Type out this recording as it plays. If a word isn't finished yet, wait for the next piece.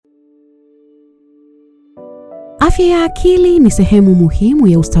Afya ya akili ni sehemu muhimu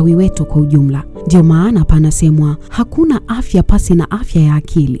ya ustawi wetu kwa ujumla. Ndio maana panasemwa hakuna afya pasi na afya ya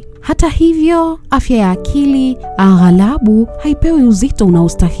akili. Hata hivyo, afya ya akili aghalabu haipewi uzito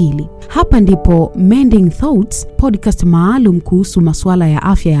unaostahili. Hapa ndipo Mending Thoughts, podcast maalum kuhusu masuala ya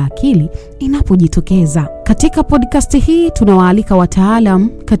afya ya akili inapojitokeza. Katika podcast hii tunawaalika wataalam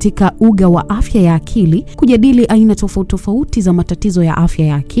katika uga wa afya ya akili kujadili aina tofauti za matatizo ya afya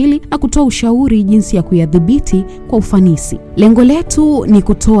ya akili na kutoa ushauri jinsi ya kuyadhibiti kwa ufanisi. Lengo letu ni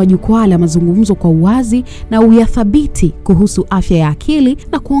kutoa jukwaa la mazungumzo kwa uwazi na uyathabiti kuhusu afya ya akili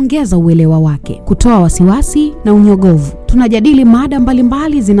na kuongeza uelewa wake, kutoa wasiwasi na unyogovu. Tunajadili mada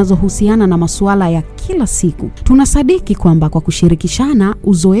mbalimbali zinazohusiana na masuala ya kila siku. Tunasadiki kwamba kwa kushirikishana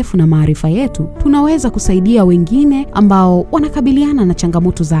uzoefu na maarifa yetu, tunaweza kusaidia wengine ambao wanakabiliana na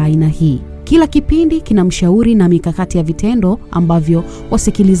changamoto za aina hii. Kila kipindi kina mshauri na mikakati ya vitendo ambavyo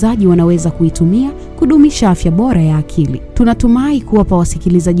wasikilizaji wanaweza kuitumia kudumisha afya bora ya akili. Tunatumai kuwapa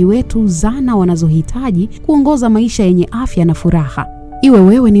wasikilizaji wetu zana wanazohitaji kuongoza maisha yenye afya na furaha. Iwe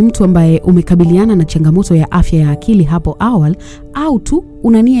wewe ni mtu ambaye umekabiliana na changamoto ya afya ya akili hapo awali au tu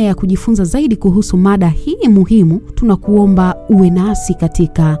una nia ya kujifunza zaidi kuhusu mada hii muhimu, tunakuomba uwe nasi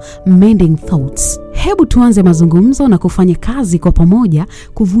katika Mending Thoughts. Hebu tuanze mazungumzo na kufanya kazi kwa pamoja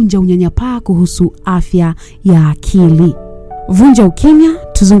kuvunja unyanyapaa kuhusu afya ya akili. Vunja ukimya,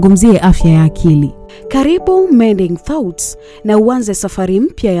 tuzungumzie afya ya akili. Karibu Mending Thoughts na uanze safari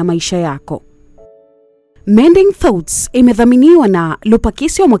mpya ya maisha yako. Mending Thoughts imedhaminiwa na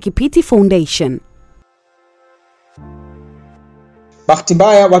Lupakisyo Mwakipiti Foundation. Bahati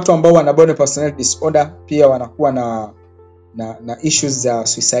mbaya watu ambao wana borderline personality disorder pia wanakuwa na issues za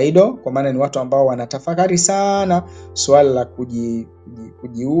suicidal, kwa maana ni watu ambao wanatafakari sana swala la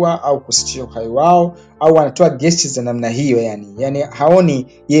kujiua au kusitisha uhai wao, au wanatoa gestures za namna hiyo, yani haoni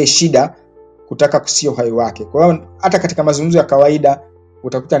yeye shida kutaka kusitisha uhai wake. Kwa hiyo hata katika mazungumzo ya kawaida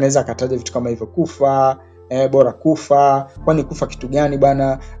utakuta anaweza akataja vitu kama hivyo: kufa, bora kufa, kwani kufa kitu gani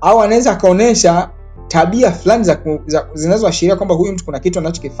bwana? Au anaweza akaonesha tabia fulani zinazoashiria kwamba huyu mtu kuna kitu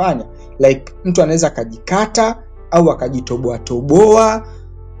anachokifanya, like mtu anaweza akajikata au akajitoboa.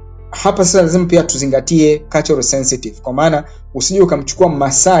 Hapa sasa lazima pia tuzingatie cultural sensitive, kwa maana usije ukamchukua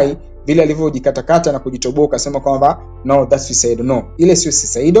Masai vile alivyojikatakata na kujitoboa ukasema kwamba no, that's suicidal. No, ile sio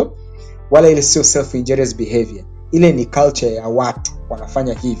suicidal wala ile sio self-injurious behavior. Ile ni culture ya watu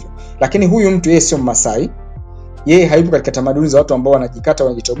wanafanya hivyo. Lakini huyu mtu yeye sio Masai. Yeye haipo katika tamaduni za watu ambao wanajikata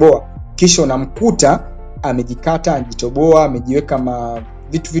wanajitoboa. Kisha unamkuta amejikata, anajitoboa, amejiweka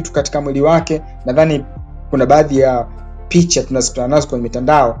vitu katika mwili wake. Nadhani kuna baadhi ya picha tunazokutana nazo kwenye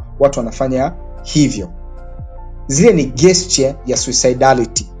mitandao watu wanafanya hivyo. Zile ni gesture ya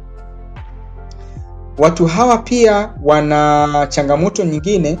suicidality. Watu hawa pia wana changamoto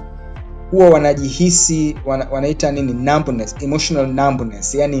nyingine, huwa wanajihisi wanaita numbness, emotional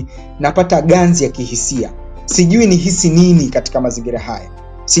numbness, yani napata ganzi ya kihisia. Sijui ni hisi nini katika mazingira haya.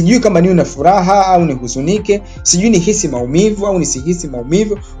 Sijui kama ni furaha au ni huzunike, sijui ni hisi maumivu au nisihisi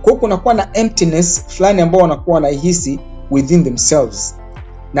maumivu. Kwa hiyo kunakuwa na emptiness fulani ambao wanakuwa wanahisi within themselves,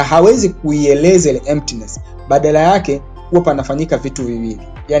 na hawezi kuieleza ile emptiness. Badala yake huwa panafanyika vitu viwili.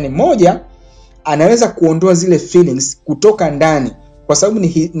 Yani moja, anaweza kuondoa zile feelings kutoka ndani, kwa sababu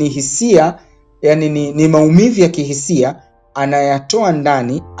ni hisia, yani ni maumivu ya kihisia, anayatoa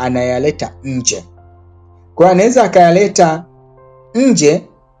ndani anayaleta nje. Kwa hiyo anaweza akayaleta nje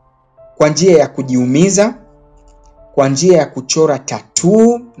kwa njia ya kujiumiza, kwa njia ya kuchora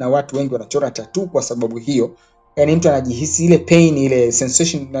tattoo, na watu wengi wanachora tattoo kwa sababu hiyo. Yani mtu anajihisi ile pain, ile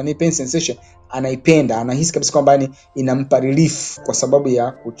sensation, pain sensation anaipenda, anahisi kabisa kwamba inampa relief kwa sababu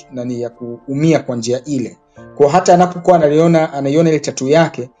ya kuumia kwa njia ile. Kwa hata anapokuwa anaiona ile tattoo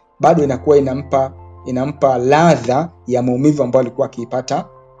yake, bado inakuwa inampa ladha ya maumivu ambayo alikuwa akiipata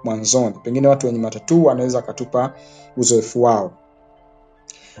mwanzoni. Pengine watu wenye matatu wanaweza katupa uzoefu wao.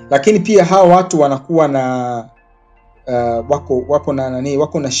 Lakini pia hao watu wanakuwa na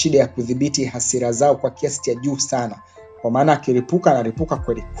wako na shida ya kudhibiti hasira zao kwa kiasi cha juu sana. Kwa maana akiripuka anaripuka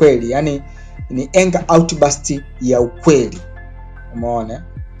kweli kweli, yani ni anger outburst ya ukweli. Umeona?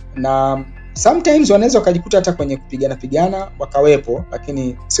 Na sometimes wanaweza wakajikuta hata kwenye kupigana wakawepo,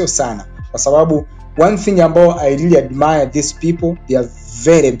 lakini sio sana. Kwa sababu one thing ambao I really admire these people, they are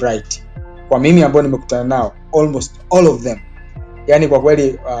very bright. Kwa mimi ambao nimekutana nao, almost all of them, yani kwa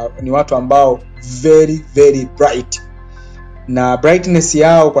kweli ni watu ambao very very bright. Na brightness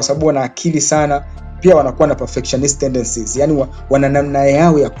yao, kwa sababu wana akili sana, pia wanakuwa na perfectionist tendencies, yani wana namna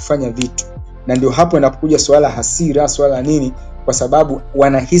yao ya kufanya vitu. Na ndio hapo inapokuja swala hasira, swala nini, kwa sababu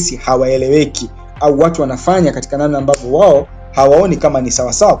wanahisi hawaeleweki, au watu wanafanya katika namna ambavyo wao hawaoni kama ni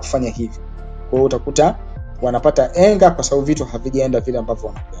sawa sawa kufanya hivyo. Kwa hiyo utakuta wanapata anger kwa sababu vitu havijaenda vile ambavyo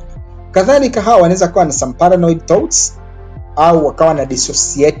wanapenda. Kadhalika hawa wanaweza kuwa na some paranoid thoughts au wakawa na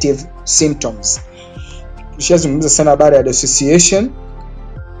dissociative symptoms. Tushazungumza sana habari ya dissociation,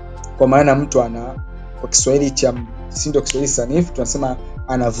 kwa maana mtu kwa Kiswahili cha sindo Kiswahili sanifu tunasema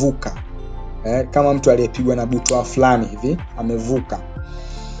anavuka. Kama mtu aliyepigwa na butwa fulani hivi amevuka.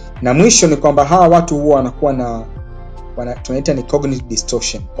 Na mwisho ni kwamba hawa watu huwa wanakuwa tunaita ni cognitive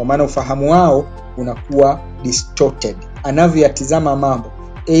distortion, kwa maana ufahamu wao unakuwa distorted. Anavyoyatizama mambo,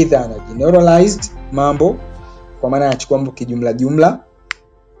 either anageneralized mambo, kwa maana anachukua mambo kijumla jumla,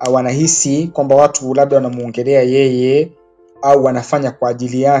 au anahisi kwamba watu labda wanamuongelea yeye au wanafanya kwa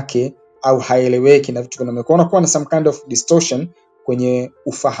ajili yake, au haeleweki na vitu kama hivyo. Unakuwa na some kind of distortion kwenye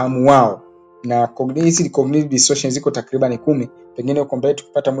ufahamu wao. Na cognitive distortion ziko takriban 10. Pengine uko mbele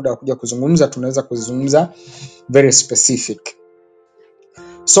tukipata muda wa kuja kuzungumza tunaweza kuzungumza very specific.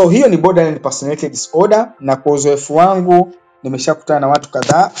 So hiyo ni borderline personality disorder, na kwa uzoefu wangu nimeshakutana na watu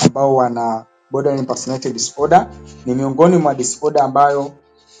kadhaa ambao wana borderline personality disorder. Ni miongoni mwa disorder ambayo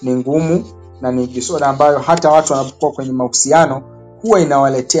ni ngumu, na ni disorder ambayo hata watu wanapokuwa kwenye mahusiano huwa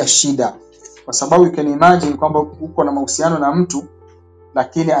inawaletea shida, kwa sababu you can imagine kwamba uko na mahusiano na mtu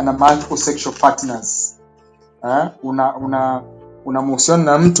lakini ana multiple sexual partners. Una mahusiano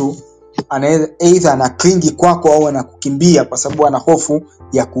na mtu anaweza either ana clingi kwako au anakukimbia kwa sababu ana hofu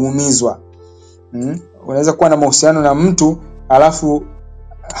ya kuumizwa. Unaweza kuwa na mahusiano na mtu alafu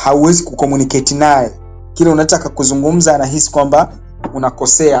hauwezi kucommunicate naye. Kile unataka kuzungumza anahisi kwamba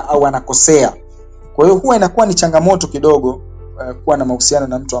unakosea au anakosea. Kwa hiyo huwa inakuwa ni changamoto kidogo kuwa na mahusiano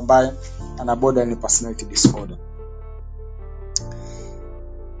na mtu ambaye ana borderline personality disorder.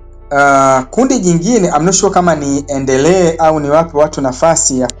 Kundi jingine, I'm not sure kama niendelee au niwape watu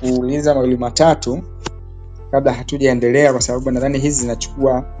nafasi ya kuuliza mawili matatu kabla hatujaendelea, kwa sababu nadhani hizi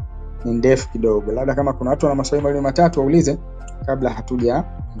zinachukua ni ndefu kidogo. Labda kama kuna watu wana maswali mawili matatu waulize kabla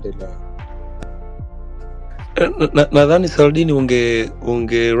hatujaendelea. Nadhani Saldini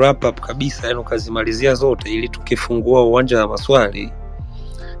unge wrap up kabisa, yani ukazimalizia zote ili tukifungua uwanja wa maswali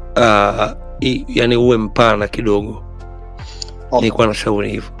yani uwe mpana kidogo. Okay. Nilikuwa na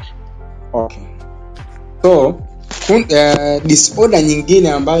shauri hivyo. Okay. So disorder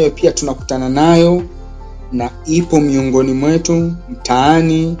nyingine ambayo pia tunakutana nayo na ipo miongoni mwetu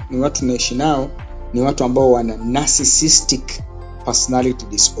mtaani, ni watu tunaishi nao, ni watu ambao wana narcissistic personality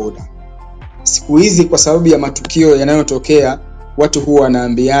disorder. Siku hizi kwa sababu ya matukio yanayotokea, watu huwa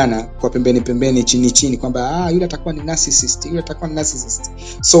wanaambiana kwa pembeni chini kwamba yule atakuwa ni narcissist, yule atakuwa ni narcissist.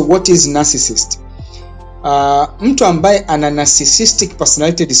 So what is narcissist? Mtu ambaye ana narcissistic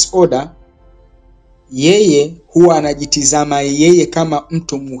personality disorder, yeye huwa anajitizama yeye kama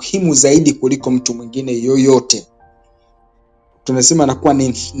mtu muhimu zaidi kuliko mtu mwingine yoyote. Tunasema anakuwa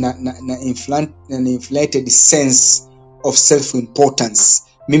na inflated sense of self importance.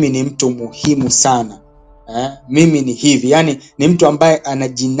 Mimi ni mtu muhimu sana. Mimi ni hivi. Yani ni mtu ambaye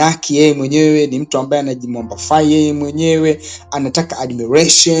anajinaki yeye mwenyewe, ni mtu ambaye anajimwambafai yeye mwenyewe, anataka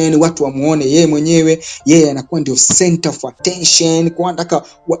admiration, watu wamuone yeye mwenyewe, yeye anakuwa ndio center of attention, kwa anataka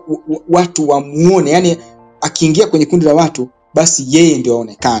watu wamuone. Yani akiingia kwenye kundi la watu basi yeye ndio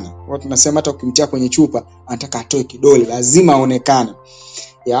aonekane. Watu tunasema hata ukimtia kwenye chupa anataka atoe kidole, lazima aonekane.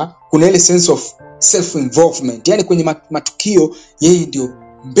 Kuna ile sense of self involvement, yani kwenye matukio yeye ndio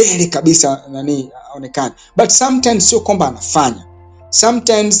mbele kabisa aonekane. But sometimes sio kwamba anafanya.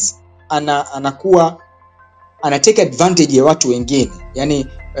 Sometimes anakuwa take advantage ya watu wengine. Yani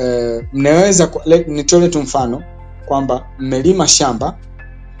mnaweza nitoe tu mfano kwamba mmelima shamba,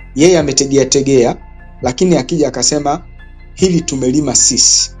 yeye ametegea, lakini akija akasema hili tumelima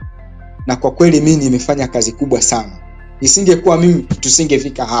sisi, na kwa kweli mimi nimefanya kazi kubwa sana, isingekuwa mimi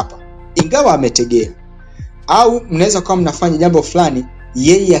tusingefika hapa, ingawa ametegea. Au mnaweza kama mnafanya jambo fulani,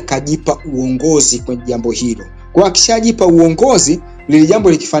 yeye akajipa uongozi kwenye jambo hilo. Kwa akishajipa uongozi, lile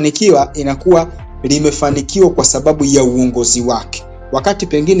jambo likifanikiwa inakuwa limefanikiwa kwa sababu ya uongozi wake. Wakati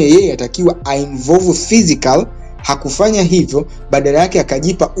pengine yeye atakiwa involve physical, hakufanya hivyo, badala yake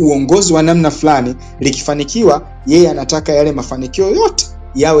akajipa uongozi wa namna fulani. Likifanikiwa, yeye anataka yale mafanikio yote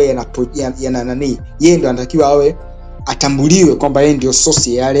yawe yeye ndio anatakiwa awe atambuliwe kwamba yeye ndio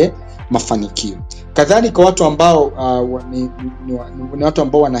source ya yale mafanikio. Kadhalika watu ambao ni watu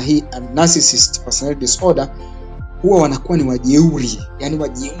ambao wana hii narcissist personality disorder huwa wanakuwa ni wajeuri.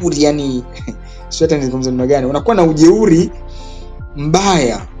 Yani sio hata nizungumza namna gani, wanakuwa na ujeuri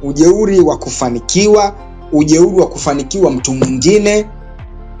mbaya, ujeuri wa kufanikiwa, ujeuri wa kufanikiwa mtu mwingine,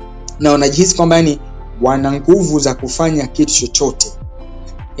 na wanajihisi kwamba yani wana nguvu za kufanya kitu chochote.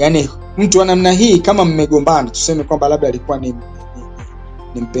 Yani mtu wa namna hii kama mmegombana, tuseme kwamba labda alikuwa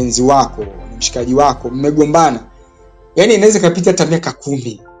ni mpenzi wako, ni mshikaji wako, mmegombana, yani inaweza kapita hata miaka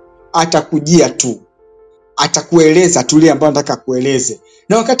 10, atakujia tu, atakueleza tu ile ambayo anataka kueleze.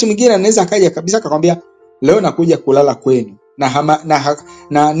 Na wakati mwingine anaweza akaja kabisa akakwambia leo nakuja kulala kwenu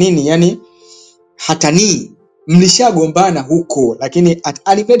na nini, yani hatani mlishagombana huko, lakini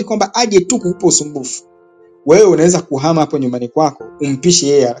alipenda kwamba aje tu kukupa usumbufu. Wewe unaweza kuhama hapo nyumbani kwako, umpishe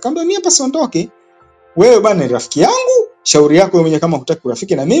yeye, akamwambia mimi hapa siondoke, wewe bwana ni rafiki yangu, shauri yako wewe mwenyewe, kama hutaki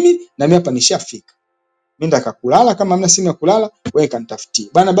urafiki na mimi hapa nishafika. Mimi nataka kulala, kama hamna simu ya kulala wewe kanitafutie.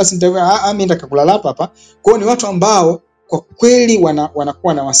 Bana basi mimi nataka kulala hapa. Kwa ni watu ambao kwa kweli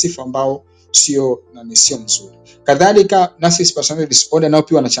wanakuwa na wasifu ambao sio mzuri. Kadhalika narcissistic personality disorder nao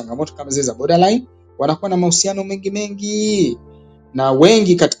pia wana changamoto kama zile za borderline, wanakuwa na mahusiano mengi. Na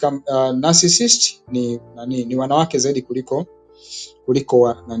wengi katika narcissist ni wanawake zaidi kuliko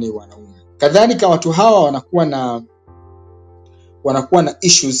wanaume. Kadhalika watu hawa wanakuwa na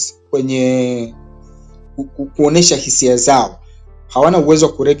issues kwenye kuonesha hisia zao. Hawana uwezo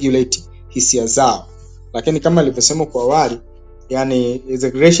wa kuregulate hisia zao. Lakini kama nilivyosema kwa awali, yani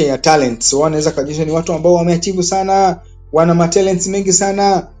exaggeration ya talents, so wanaweza kujisha ni watu ambao wameachieve sana, wana talents mengi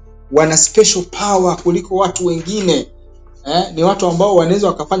sana, wana special power kuliko watu wengine. Ni watu ambao wanaweza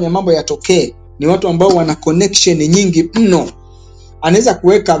wakafanya mambo yatokee, ni watu ambao wana connection nyingi mno. Anaweza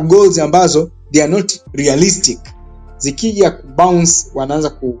kuweka goals ambazo they are not realistic, zikija bounce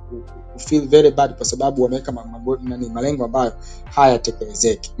wanaanza feel very bad kwa sababu wameweka malengo ambayo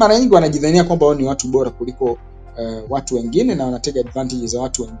hayatekelezeki. Mara nyingi wanajidhania kwamba wao ni watu bora kuliko watu wengine na wanateka advantage za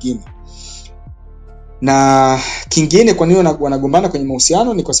watu wengine. Na kingine kwa nini wanagombana kwenye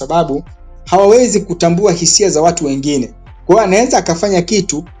mahusiano ni kwa sababu hawawezi kutambua hisia za watu wengine. Kwa hiyo anaweza akafanya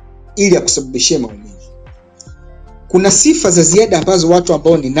kitu ili akusababishie maumivu. Kuna sifa za ziada ambazo watu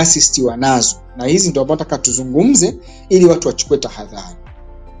ambao ni narcissist wanazo, na hizi ndio ambazo nataka tuzungumze ili watu wachukue tahadhari.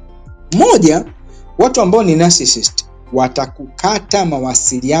 Moja, watu ambao ni narcissist watakukata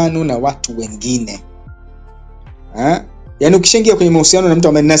mawasiliano na watu wengine. Yaani ukishaingia kwenye mahusiano na mtu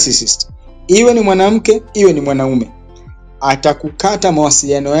ambaye ni narcissist, iwe ni mwanamke, iwe ni mwanaume, atakukata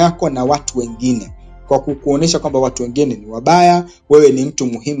mawasiliano yako na watu wengine kwa kukuonesha kwamba watu wengine ni wabaya, wewe ni mtu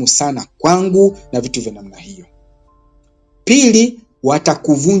muhimu sana kwangu na vitu vya namna hiyo. Pili,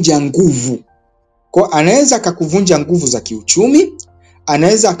 watakuvunja nguvu. Kwa anaweza akakuvunja nguvu za kiuchumi,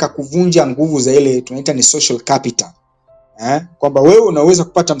 anaweza akakuvunja nguvu za ile tunaita ni social capital. Kwamba wewe unaweza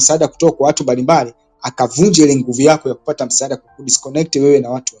kupata msaada kutoka kwa watu mbalimbali, akavunja ile nguvu yako ya kupata msaada, kudisconnect wewe na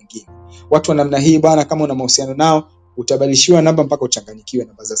watu wengine. Watu wa namna hii bwana, kama una mahusiano nao, utabadilishiwa namba mpaka uchanganyikiwe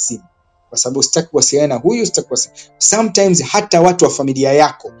namba za simu. Kwa sababu sitaki kuwasiliana na huyu, sometimes hata watu wa familia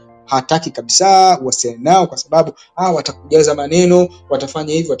yako hataki kabisa uwasiliane nao kwa sababu watakujaza maneno,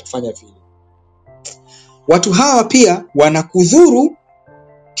 watafanya hivi, watafanya vile. Watu hawa pia wanakudhuru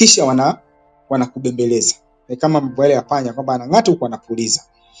kisha wanakubembeleza. Ni kama mbwele ya panya kwamba anang'ata huko anapuliza.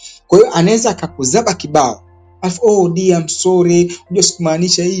 Kwa hiyo anaweza akakuzaba kibao. I'm sorry, unajua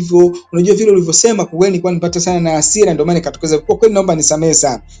sikumaanisha hivyo. Unajua vile ulivyosema kwa kweli nilikuwa nipata sana na hasira ndio maana nikatokeza. Kwa kweli naomba nisamehe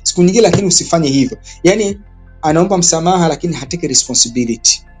sana. Siku nyingine lakini usifanye hivyo. Yaani anaomba msamaha lakini hataki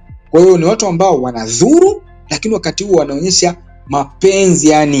responsibility. Kwa hiyo ni watu ambao wanadhuru lakini wakati huo wanaonyesha mapenzi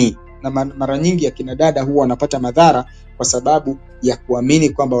yani. Na mara nyingi ya kina dada huwa wanapata madhara kwa sababu ya kuamini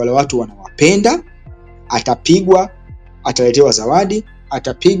kwamba wale watu wanawapenda. Atapigwa, ataletewa zawadi,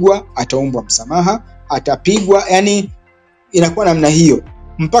 atapigwa, ataombwa msamaha, atapigwa, yani inakuwa namna hiyo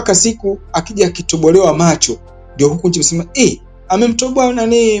mpaka siku akija kitobolewa macho ndio huku nje msema amemtoboa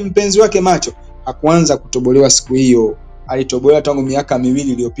mpenzi wake macho. Hakuanza kutobolewa siku hiyo, alitobolewa tangu miaka 2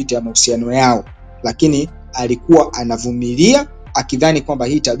 iliyopita ya mahusiano yao, lakini alikuwa anavumilia akidhani kwamba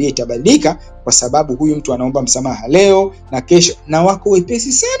hii tabia itabadilika kwa sababu huyu mtu anaomba msamaha leo na kesho, na wako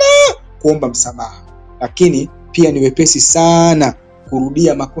wepesi sana kuomba msamaha, lakini pia ni wepesi sana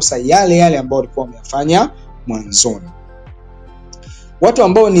kurudia makosa yale ambayo walikuwa wameyafanya mwanzoni. Watu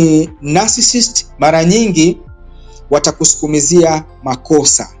ambao ni narcissist mara nyingi watakusukumizia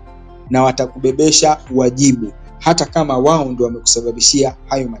makosa na watakubebesha wajibu, hata kama wao ndio wamekusababishia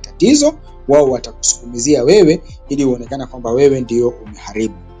hayo matatizo. Wao watakusukumizia wewe ili uonekane kwamba wewe ndio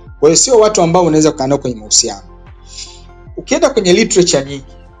umeharibu. Kwa hiyo sio watu ambao unaweza kukaa nao kwenye mahusiano. Ukienda kwenye literature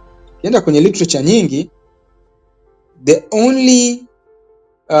nyingi, the only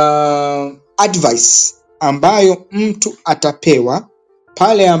advice ambayo mtu atapewa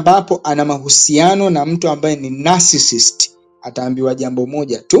pale ambapo ana mahusiano na mtu ambaye ni narcissist, ataambiwa jambo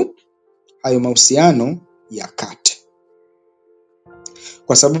moja tu: hayo mahusiano yakate.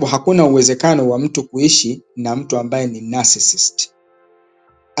 Kwa sababu hakuna uwezekano wa mtu kuishi na mtu ambaye ni narcissist.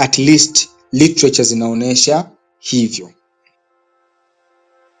 At least literature zinaonesha hivyo.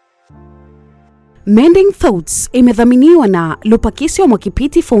 Mending Thoughts imedhaminiwa na Lupakisyo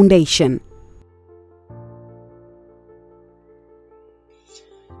Mwakipiti Foundation.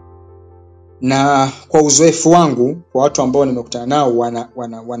 Na kwa uzoefu wangu, kwa watu ambao nimekutana nao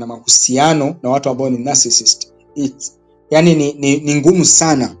wana mahusiano na watu ambao ni narcissist, yani ni ngumu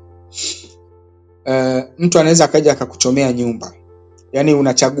sana. Mtu anaweza akaja akakuchomea nyumba. Yani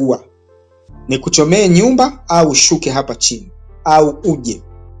unachagua ni kuchomee nyumba au shuke hapa chini au uje.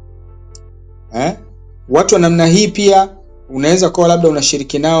 Watu wa namna hii pia unaweza kwa labda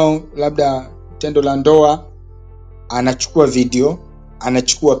unashiriki nao labda tendo la ndoa, anachukua video,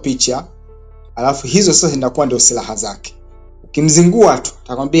 anachukua picha, alafu hizo sasa zinakuwa ndio silaha zake. Ukimzingua tu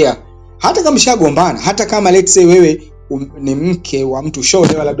atakwambia, hata kama mshagombana, hata kama let's say wewe ni mke wa mtu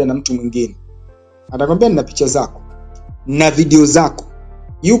sholewa labda na mtu mwingine, atakwambia nina picha zako na video zako,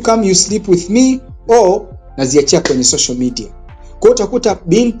 you come you sleep with me, au naziachia kwenye social media. Kwa hiyo utakuta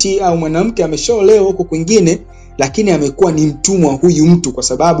binti au mwanamke amesholewa huko kwingine, lakini amekuwa ni mtumwa huyu mtu kwa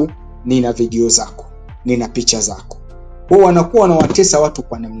sababu nina video zako, nina picha zako. Kwa hiyo wanakuwa wanawatesa watu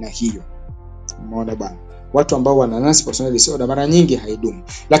kwa namna hiyo. Umeona bwana? Watu ambao wana narcissistic personality disorder mara nyingi haidumu.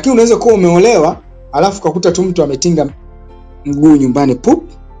 Lakini unaweza kuwa umeolewa, alafu kukuta tu mtu ametinga mguu nyumbani pup.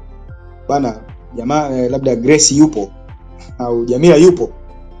 Bana, jamaa labda Grace yupo au Jamila yupo.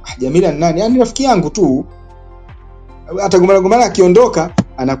 Jamila ni nani? Yaani rafiki yangu tu. Hata gomana akiondoka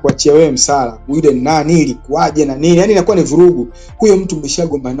anakuachia wewe msala. Yule ni nani, ilikuaje na nini? Yaani inakuwa ni vurugu. Huyo mtu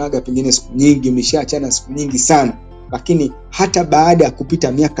mmeshagombanaga pengine siku nyingi, mmeshaachana siku nyingi sana. Lakini hata baada ya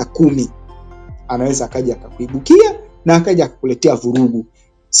kupita miaka 10 anaweza akaja akakuibukia na akaja akakuletea vurugu.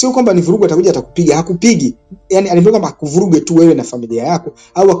 Sio kwamba ni vurugu atakuja atakupiga, hakupigi. Yaani alimweka kwamba akuvuruge tu wewe na familia yako,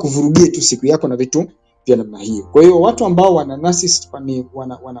 au akuvurugie tu siku yako na vitu vya namna hiyo. Kwa hiyo watu ambao wana narcissist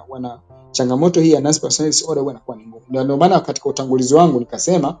wana changamoto hii ya narcissistic personality disorder wanakuwa ni ngumu. Ndio maana katika utangulizi wangu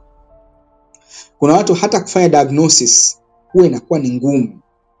nikasema kuna watu hata kufanya diagnosis huwa inakuwa ni ngumu.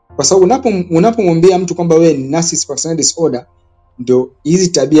 Kwa sababu unapomwambia mtu kwamba wewe ni narcissistic personality disorder, ndio hizi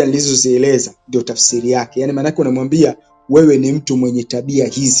tabia nilizozieleza ndio tafsiri yake. Yaani maana yake unamwambia wewe ni mtu mwenye tabia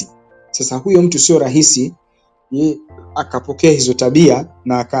hizi. Sasa huyo mtu sio rahisi yeye akapokea hizo tabia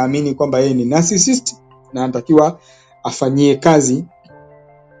na akaamini kwamba yeye ni narcissist na anatakiwa afanyie kazi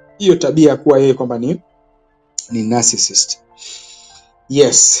hiyo tabia kuwa yeye kwamba ni narcissist.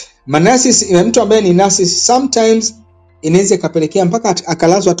 Yes, mtu ambaye ni narcissist sometimes inaweza kapelekea mpaka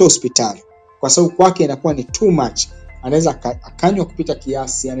akalazwa hata hospitali kwa sababu kwake inakuwa ni too much. Anaweza akanywa kupita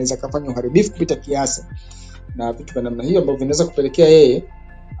kiasi, anaweza kufanya uharibifu kupita kiasi na vitu kama namna hiyo ambavyo vinaweza kupelekea yeye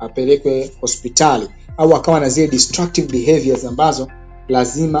apelekwe hospitali, au akawa na zile destructive behaviors ambazo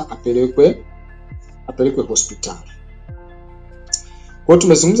lazima apelekwe hospitali. Kwa hiyo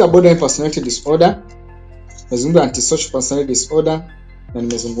tumezungumza borderline personality disorder, tumezungumza antisocial personality disorder, na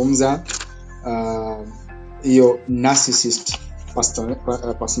nimezungumza hiyo narcissist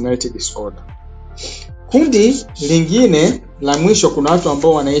personality disorder. Kundi lingine la mwisho, kuna watu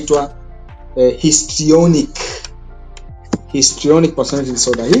ambao wanaitwa histrionic personality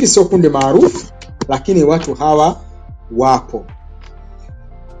disorder. Hili sio kundi maarufu, lakini watu hawa wapo.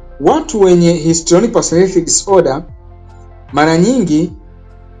 Watu wenye histrionic personality disorder mara nyingi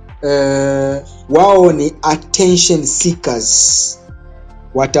wao ni attention seekers.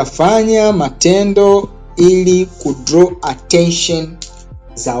 Watafanya matendo ili kudraw attention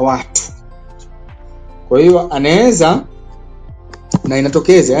za watu. Kwa hiyo anaweza, na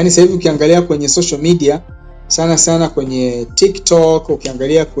inatokeza, yani sasa hivi ukiangalia kwenye social media sana kwenye TikTok,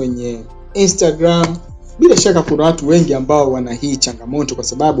 ukiangalia kwenye Instagram, bila shaka kuna watu wengi ambao wana hii changamoto kwa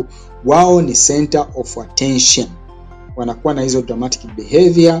sababu wao ni center of attention. Wanakuwa na hizo dramatic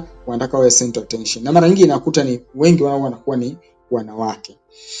behavior, wanataka wawe center of attention. Na mara nyingi nakuta ni wengi wao wanakuwa ni wanawake.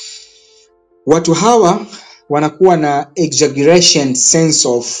 Watu hawa wanakuwa na exaggeration sense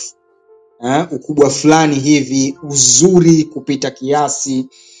of ukubwa fulani hivi, uzuri kupita kiasi,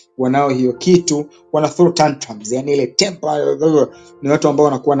 wanao hiyo kitu, wana throw tantrums, yani ile temper. Ni watu ambao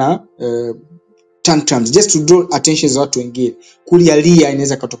wanakuwa na tantrums just to draw attention za watu wengine. Kulialia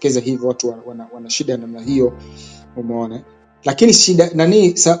inaweza kutokeza hivyo, watu wana shida namna hiyo, umeona. Lakini shida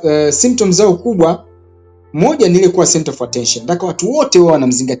symptoms zao kubwa, moja ni ile kuwa center of attention. Nataka watu wote wao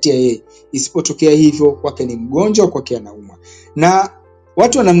wanamzingatia yeye. Isipotokea hivyo kwake ni mgonjwa, kwake anaumwa. Na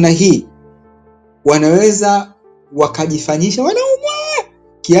watu wa namna hii wanaweza wakajifanyisha wanaumwa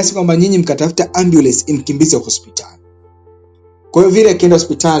kiasi kwamba nyinyi mkatafuta ambulance imkimbize hospitali. Kwa hiyo vile akienda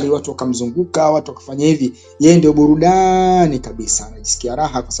hospitali watu wakamzunguka, watu wakafanya hivi, yeye ndio burudani kabisa, anajisikia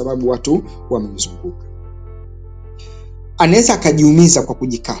raha kwa sababu watu wamemzunguka. Anaweza akajiumiza kwa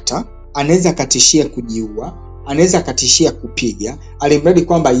kujikata, anaweza akatishia kujiua, anaweza akatishia kupiga, alimradi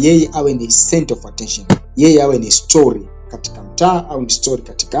kwamba yeye awe ni center of attention, yeye awe ni story katika mtaa au ni story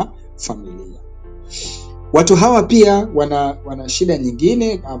katika familia. Watu hawa pia wana shida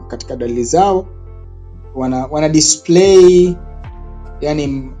nyingine katika dalili zao, wana display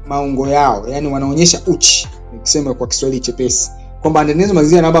yani maungo yao, yani wanaonyesha uchi, nikisema kwa Kiswahili chepesi kwamba anaeneza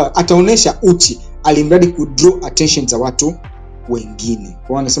mazingira ambayo ataonesha uchi alimradi ku draw attention za watu wengine.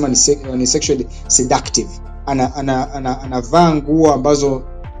 Kwa wanasema ni sexually seductive. Anavaa nguo ambazo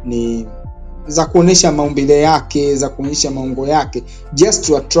ni za kuonesha maumbile yake, za kuonyesha maungo yake, just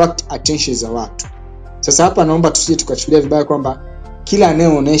to attract attention za watu. Sasa hapa naomba tusije tukachukulia vibaya kwamba kila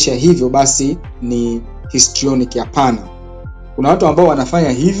anayeonesha hivyo basi ni histrionic. Hapana. Kuna watu ambao wanafanya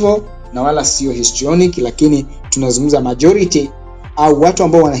hivyo na wala sio histrionic, lakini tunazungumza majority au watu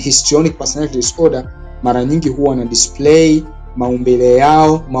ambao wana histrionic personality disorder mara nyingi huwa wana display maumbile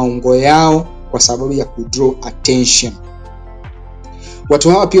yao, maungo yao kwa sababu ya ku draw attention. Watu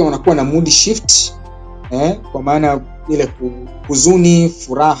hawa pia wanakuwa na mood shift, kwa maana ile huzuni,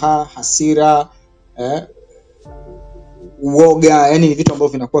 furaha, hasira, uoga, yani ni vitu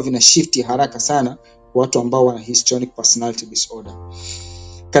ambavyo vinakuwa vina shift haraka sana kwa watu ambao wana histrionic personality disorder.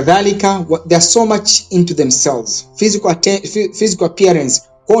 Kadhalika they are so much into themselves, physical appearance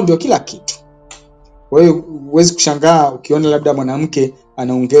kwa ndio kila kitu. Kwa hiyo huwezi kushangaa ukiona labda mwanamke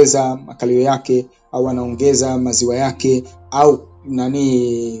anaongeza makalio yake au anaongeza maziwa yake au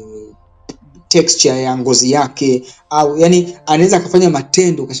texture ya ngozi yake, au yani anaweza kufanya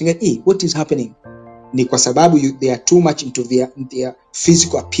matendo ukashangaa what is happening. Ni kwa sababu they are too much into their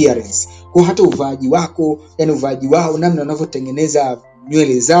physical appearance. Kwa hata uvaaji wako, yani uvaaji wao, namna wanavyotengeneza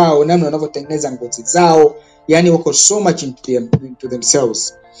nywele zao, namna wanavyotengeneza ngozi zao, yani wako so much into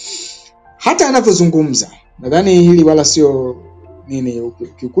themselves. Hata anavyozungumza, nadhani hili wala sio nini,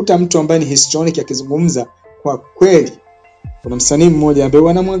 ukikuta mtu ambaye ni histrionic akizungumza, kwa kweli kuna msanii mmoja ambaye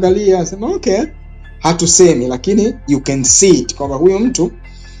wanamwangalia anasema okay, hatusemi lakini you can see it kwamba huyo mtu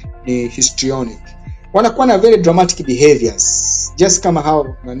ni histrionic. Wanakuwa na very dramatic behaviors, just kama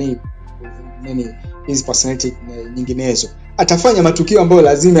hao hizi personality nyinginezo. Atafanya matukio ambayo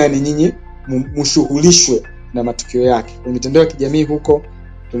lazima yani nyinyi mshughulishwe na matukio yake. Kwenye mitandao ya kijamii huko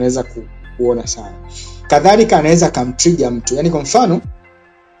tunaweza kuona sana. Kadhalika anaweza kumtrigger mtu, yani kwa mfano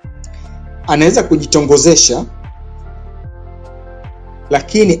anaweza kujitongozesha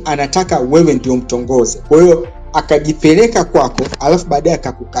lakini anataka wewe ndio mtongoze. Kwa hiyo akajipeleka kwako alafu baadaye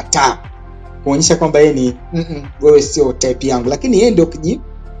akakukataa, kuonyesha kwamba yeye ni wewe sio type yangu, lakini yeye ndio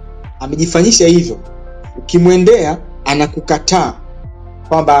amejifanyisha hivyo. Ukimwendea anakukataa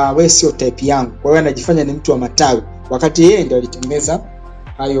kwamba wewe sio type yangu, kwa hiyo anajifanya ni mtu wa matawi wakati yeye ndio alitengeneza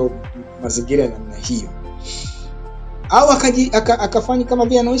hayo mazingira namna hiyo. Au akafanya kama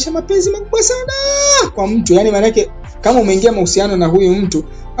vile anaonyesha mapenzi makubwa sana kwa mtu, yani maana yake kama umeingia mahusiano na huyu mtu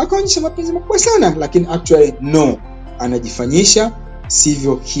akaonyesha mapenzi makubwa sana, lakini actually no, anajifanyisha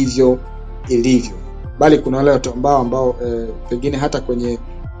sivyo hivyo ilivyo. Bali kuna wale watu ambao pengine hata kwenye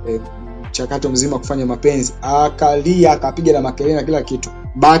mchakato mzima kufanya mapenzi akalia akapiga na makelele na kila kitu,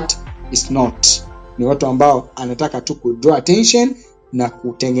 but it's not. Ni watu ambao anataka tu ku draw attention na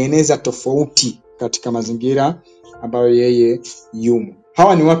kutengeneza tofauti katika mazingira ambayo yeye yumo.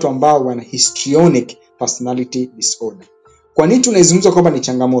 Hawa ni watu ambao wana histrionic personality disorder. Kwa nini tunaizungumza kwamba ni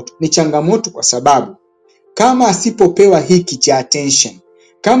changamoto? Ni changamoto kwa sababu kama asipopewa hiki cha attention,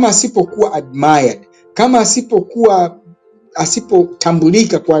 kama asipokuwa admired, kama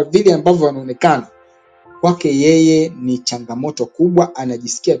asipotambulika kwa vile ambavyo anaonekana, kwake yeye ni changamoto kubwa,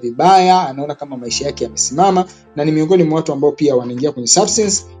 anajisikia vibaya, anaona kama maisha yake yamesimama, na ni miongoni mwa watu ambao pia wanaingia kwenye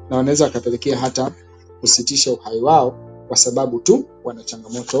substance na wanaweza kupelekea hata kusitisha uhai wao kwa sababu tu wana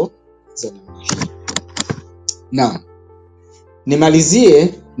changamoto za namna hii. Na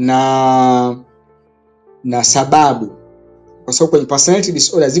nimalizie na sababu, kwa sababu kwenye personality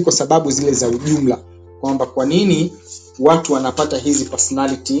disorder ziko sababu zile za ujumla kwamba kwa nini watu wanapata hizi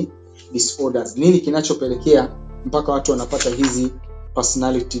personality disorders, nini kinachopelekea mpaka watu wanapata hizi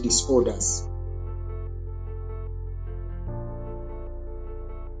personality disorders.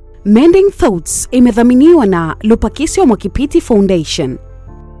 Mending Thoughts imedhaminiwa na Lupakisyo Mwakipiti Foundation.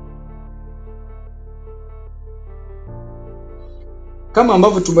 Kama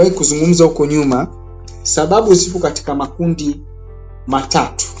ambavyo tumewahi kuzungumza huko nyuma, sababu zipo katika makundi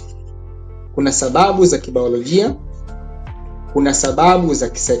matatu. Kuna sababu za kibiolojia, kuna sababu za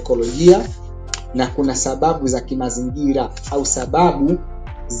kisaikolojia, na kuna sababu za kimazingira au sababu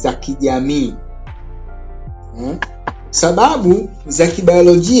za kijamii. Sababu za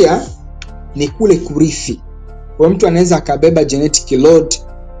kibiolojia ni kule kurithi. Kwa mtu anaweza akabeba genetic load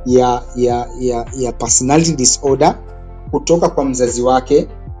ya personality disorder kutoka kwa mzazi wake.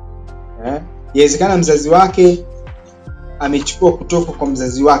 Inawezekana mzazi wake amechukua kutoka kwa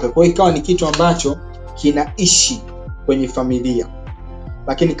mzazi wake, kwa hiyo ikawa ni kitu ambacho kinaishi kwenye familia.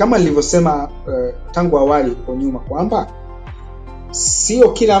 Lakini kama nilivyosema tangu awali kwa nyuma kwamba sio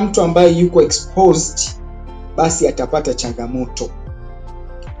kila mtu ambaye yuko exposed basi atapata changamoto.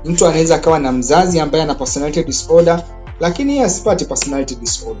 Mtu anaweza akawa na mzazi ambaye ana personality disorder lakini yeye asipate personality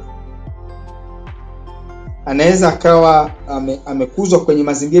disorder. Anaweza akawa amekuzwa kwenye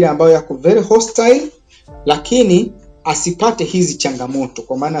mazingira ambayo yako very hostile lakini asipate hizi changamoto,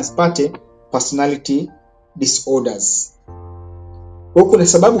 kwa maana asipate personality disorders. Kwa kuna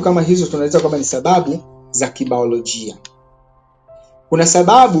sababu kama hizo tunaweza kwamba ni sababu za kibiolojia. Kuna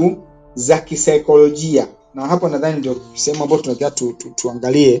sababu za kisaikolojia, na hapo nadhani ndio sehemu ambayo tunataka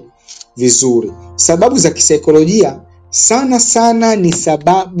tuangalie vizuri. Sababu za kisaikolojia sana sana ni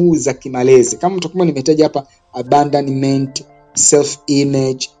sababu za kimalezi. Kama tutakuwa nimetaja hapa abandonment, self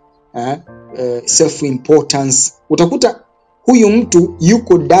image, self importance, utakuta huyu mtu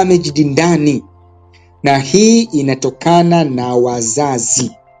yuko damaged ndani, na hii inatokana na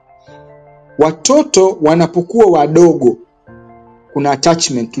wazazi. Watoto wanapokuwa wadogo kuna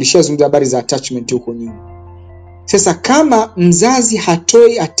attachment, tulishazungumza habari za attachment huko nyuma. Sasa kama mzazi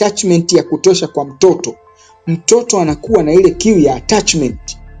hatoi attachment ya kutosha kwa mtoto anakuwa na ile kiu ya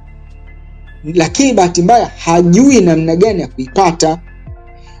attachment, lakini bahati mbaya hajui namna gani ya kuipata.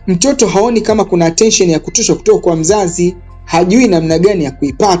 Mtoto haoni kama kuna attention ya kutosha kutoka kwa mzazi, hajui namna gani ya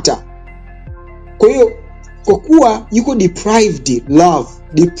kuipata. Kwa hiyo kwa kuwa yuko deprived love,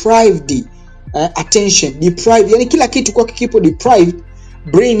 deprived attention, deprived, yani kila kitu kwa kipo deprived,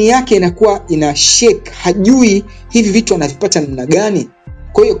 brain yake inakuwa ina shake, hajui hivi vitu anavipata namna gani.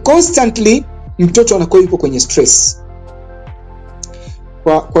 Kwa hiyo constantly mtoto anakuwa yuko kwenye stress.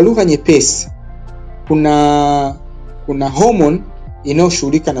 Kwa lugha nyepesi, kuna hormone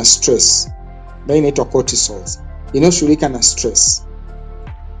inayoshughulika na stress ambayo inaitwa cortisol, inayoshughulika na stress.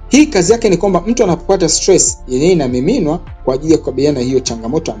 Hii kazi yake ni kwamba mtu anapopata stress yenyewe inamiminwa kwa ajili ya kukabiliana na hiyo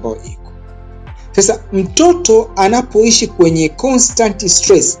changamoto ambayo iko. Sasa mtoto anapoishi kwenye constant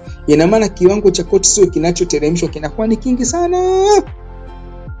stress, ina maana kiwango cha cortisol kinachoteremshwa kinakuwa ni kingi sana.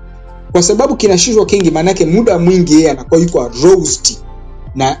 Kwa sababu kinashushwa kingi, maana yake muda mwingi yeye anakuwa yuko aroused,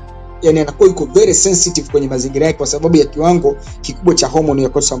 na yani anakuwa yuko very sensitive kwenye mazingira yake kwa sababu ya kiwango kikubwa cha hormone ya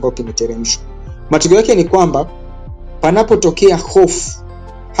cortisol ambayo kimeteremshwa. Matokeo yake ni kwamba panapotokea hofu,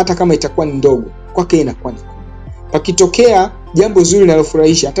 hata kama itakuwa ni ndogo, kwake inakuwa ni kubwa. Pakitokea jambo zuri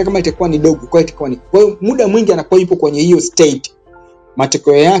linalofurahisha, hata kama itakuwa ni dogo, kwake itakuwa ni. Kwa hiyo muda mwingi anakuwa yupo kwenye hiyo state.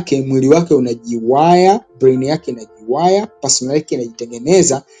 Matokeo yake mwili wake unajiwaya, brain yake inajiwaya, personality yake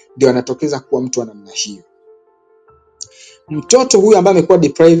inajitengeneza, ndio anatokeza kuwa mtu wa namna hiyo. Mtoto huyu ambaye amekuwa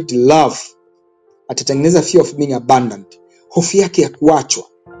deprived love atatengeneza fear of being abandoned, hofu yake ya kuachwa.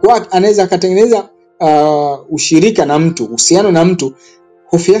 Kwa anaweza akatengeneza ushirika na mtu, uhusiano na mtu,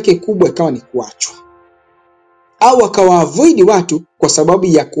 hofu yake kubwa ikawa ni kuachwa, au akawa avoid watu kwa sababu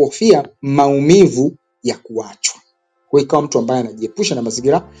ya kuhofia maumivu ya kuachwa. Kwa hiyo ikawa mtu ambaye anajiepusha na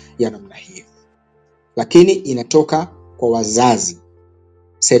mazingira ya namna hiyo. Lakini inatoka kwa wazazi.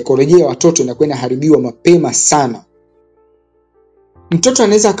 Saikolojia ya watoto inakuwa inaharibiwa mapema sana. Mtoto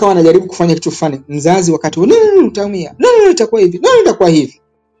anaweza akawa anajaribu kufanya kitu fulani, mzazi wakati utaumia, itakuwa hivi, itakuwa hivi.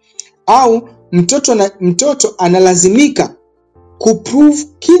 Au mtoto analazimika kuprove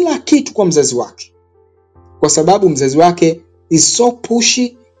kila kitu kwa mzazi wake, kwa sababu mzazi wake is so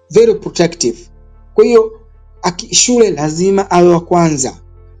pushy, very protective. Kwa hiyo shule lazima awe wa kwanza,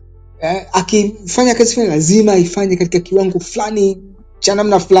 akifanya kazi fulani lazima aifanye katika kiwango fulani cha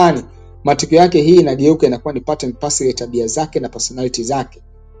namna fulani. Matokeo yake hii inageuka inakuwa ni pattern parcel ya tabia zake na personality zake.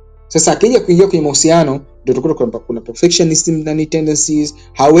 Sasa akija kuingia kwenye mahusiano, ndio utakuta kwamba kuna perfectionism na tendencies,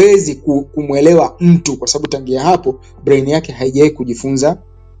 hawezi kumuelewa mtu kwa sababu tangia hapo brain yake haijawahi kujifunza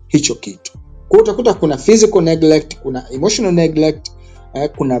hicho kitu. Kwa hiyo utakuta kuna physical neglect, kuna emotional neglect,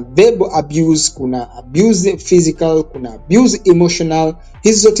 kuna verbal abuse, kuna abuse physical, kuna abuse emotional.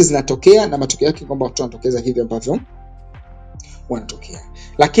 Hizi zote zinatokea na matokeo yake kwamba watu wanatokeza hivi ambavyo wanatokea.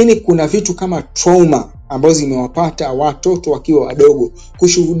 Lakini kuna vitu kama trauma ambazo zimewapata watoto wakiwa wadogo,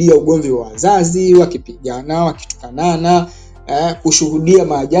 kushuhudia ugomvi wa wazazi, wakipigana, wakitukanana, kushuhudia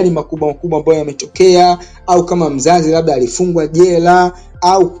maajali makubwa ambayo yametokea, au kama mzazi labda alifungwa jela,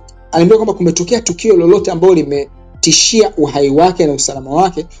 au aliambiwa kwamba kumetokea tukio lolote ambalo limetishia uhai wake na usalama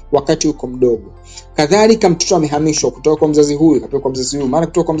wake wakati uko mdogo. Kadhalika mtoto amehamishwa kutoka kwa mzazi huyu kapelekwa kwa mzazi huyu, mara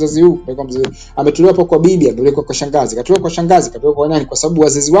kutoka kwa mzazi huyu kapelekwa kwa mzazi huyu, ametolewa hapo kwa bibi, amepelekwa kwa shangazi, katolewa kwa shangazi, kapelekwa kwa nani, kwa sababu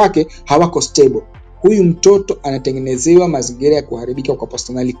wazazi wake hawako stable. huyu mtoto anatengenezewa mazingira ya kuharibika kwa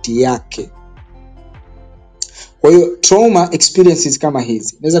personality yake. Kwa hiyo trauma experiences kama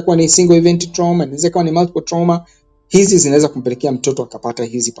hizi, inaweza kuwa ni single event trauma, inaweza kuwa ni multiple trauma, hizi zinaweza kumpelekea mtoto akapata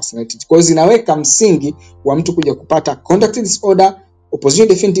hizi personality. Kwa hiyo zinaweka msingi wa mtu kuja kupata conduct disorder, opposition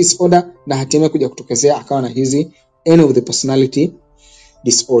defiant disorder, na hatimaye kuja kutokezea akawa na hizi any of the personality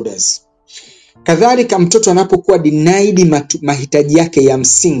disorders. Kadhalika mtoto anapokuwa denied mahitaji yake ya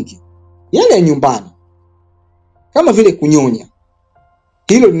msingi yale ya nyumbani kama vile kunyonya,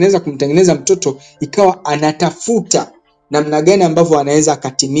 hilo linaweza kumtengeneza mtoto ikawa anatafuta namna gani ambavyo anaweza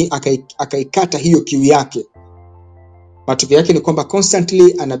akaikata hiyo kiu yake. Matokeo yake ni kwamba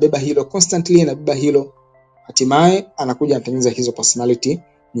constantly anabeba hilo, hatimaye anakuja anatengeneza hizo personality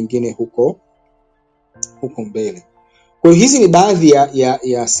nyingine huko mbele. Kwa hiyo hizi ni baadhi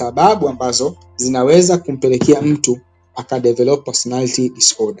ya sababu ambazo zinaweza kumpelekea mtu akadevelop personality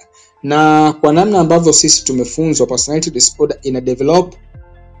disorder. Na kwa namna ambavyo sisi tumefunzwa, personality disorder ina develop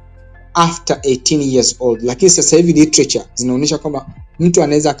after 18 years old, lakini sasa hivi literature zinaonyesha kwamba mtu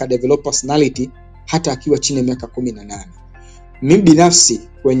anaweza akadevelop personality hata akiwa chini ya miaka 18. Mimi binafsi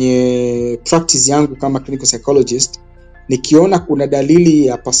kwenye practice yangu kama clinical psychologist, nikiona kuna dalili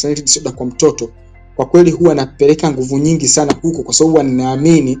ya personality disorder kwa mtoto, kwa kweli huwa napeleka nguvu nyingi sana huko, kwa sababu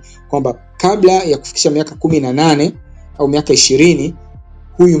ninaamini kwamba kabla ya kufikisha miaka 18 au miaka 20,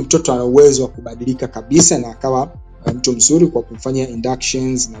 huyu mtoto ana uwezo wa kubadilika kabisa na akawa mtu mzuri kwa kumfanyia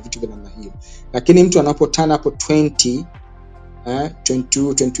inductions na vitu vya namna hiyo. Lakini mtu anapotana hapo 20,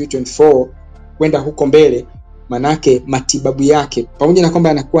 22, 24 kwenda huko mbele, manake matibabu yake pamoja na kwamba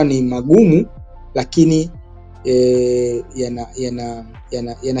yanakuwa ni magumu, lakini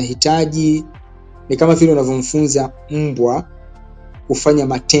yanahitaji, ni kama vile unavyomfunza mbwa kufanya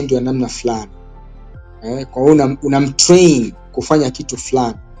matendo ya namna fulani. Kwa hiyo unamtrain kufanya kitu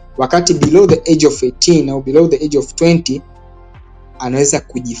fulani, wakati below the age of 18 au below the age of 20 anaweza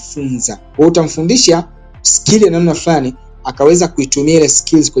kujifunza. Kwa hiyo utamfundisha skill ya namna fulani, akaweza kuitumia ile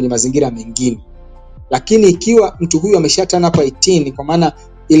skills kwenye mazingira mengine. Lakini ikiwa mtu huyu ameshatana hapa 18, kwa maana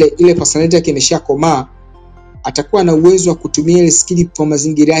ile personality yake imeshakomaa, atakuwa na uwezo wa kutumia ile skill kwa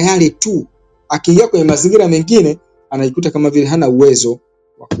mazingira yale tu. Akiingia kwenye mazingira mengine anajikuta kama vile hana uwezo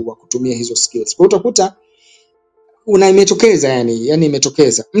wa kutumia hizo skills. Kwa hiyo utakuta imetokeza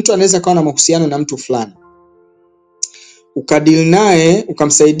imetokeza mtu anaweza kuwa na mahusiano na mtu fulani, ukadili naye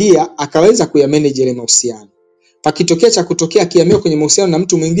ukamsaidia akaweza kuyamanage ile mahusiano. Pakitokea cha kutokea akiamia kwenye mahusiano na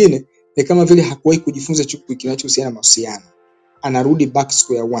mtu mwingine, ni kama vile hakuwahi kujifunza kinachohusiana na mahusiano. Anarudi back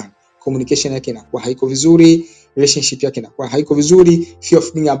square one. Communication yake inakuwa haiko vizuri, relationship yake inakuwa haiko vizuri, fear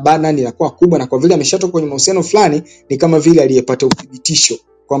of being abandoned inakuwa kubwa, na kwa vile ameshatoka kwenye mahusiano fulani, ni kama vile aliyepata uthibitisho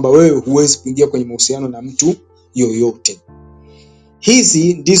kwamba wewe huwezi kuingia kwenye mahusiano na mtu yoyote.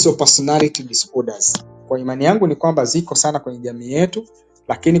 Hizi ndizo personality disorders. Kwa imani yangu ni kwamba ziko sana kwenye jamii yetu,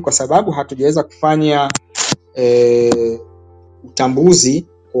 lakini kwa sababu hatujaweza kufanya utambuzi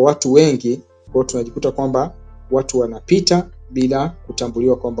kwa watu wengi, kwa tunajikuta kwamba watu wanapita bila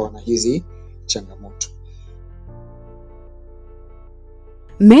kutambuliwa kwamba wana hizi changamoto.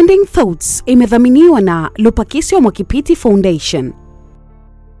 Mending Thoughts imedhaminiwa na Lupakisyo Mwakipiti Foundation.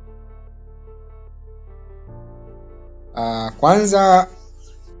 Kwanza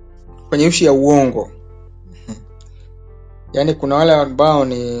kwenye issue ya uongo. Yaani kuna wale ambao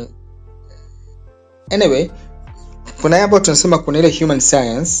ni kuna yabo tunasema kuna ile human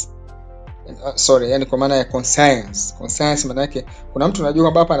science. Yani kwa maana ya conscience. Conscience maana yake kuna mtu anajua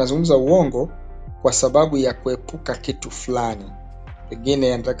kwamba hapa anazungumza uongo kwa sababu ya kuepuka kitu fulani.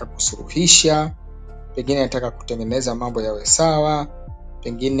 Pengine anataka kusuluhisha, pengine anataka kutengeneza mambo yawe sawa,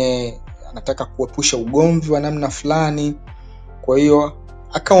 pengine anataka kuepusha ugomvi wa namna fulani. Kwa hiyo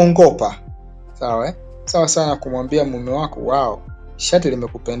akaongopa. Sawa sana kumwambia mume wako, wow, shati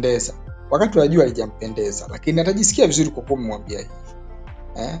limekupendeza, wakati unajua halijampendeza, lakini atajisikia vizuri kwa kumwambia hivi.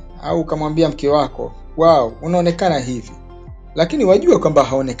 Au kumwambia mke wako, wow, unaonekana hivi, lakini wajua kwamba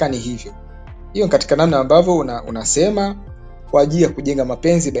haonekani hivyo. Hiyo katika namna ambavyo unasema kwa ajili ya kujenga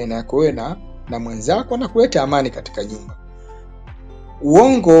mapenzi baina yako wewe na mwenzako na kuleta amani katika nyumba.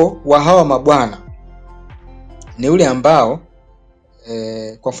 Uongo wa hawa mabwana ni ule ambao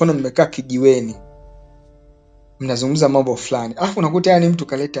kwa mfano mmekaa kijiweni, mnazungumza mambo fulani, alafu unakuta yani mtu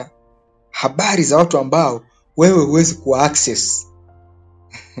kaleta habari za watu ambao wewe huwezi kuwa access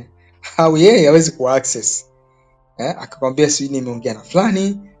au yeye hawezi kuwa access. Akakwambia sijui nimeongea na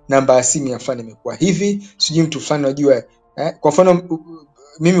fulani, namba ya simu ya fulani imekuwa hivi, sijui mtu fulani unajua. Kwa mfano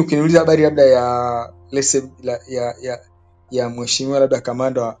mimi ukiniuliza habari labda ya mheshimiwa labda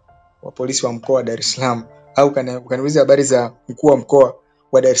kamanda wa polisi wa mkoa wa Dar es Salaam, au ukaniuliza habari za mkuu wa mkoa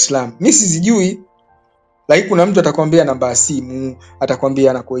wa Dar es Salaam, mimi sizijui, Lakini kuna mtu atakwambia namba ya simu,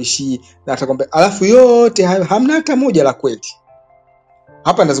 atakwambia anakoishi, na atakwambia alafu yote hayo hamna hata moja la kweli.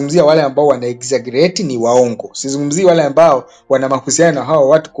 Hapa nazungumzia wale ambao wana exaggerate, ni waongo. Sizungumzii wale ambao wana mahusiano na hao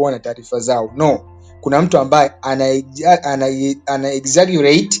watu kuona taarifa zao. No. Kuna mtu ambaye ana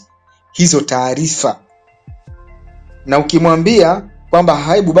exaggerate hizo taarifa. Na ukimwambia kwamba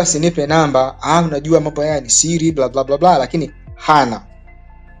Haibu basi nipe namba, unajua mambo haya ni siri bla bla bla bla, lakini hana.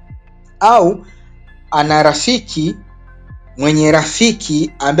 Au ana rafiki mwenye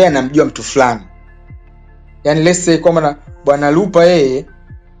rafiki ambaye anamjua mtu fulani. Yaani let's say kwamba Bwana Lupa yeye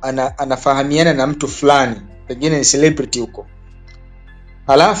anafahamiana na mtu fulani, pengine ni celebrity huko.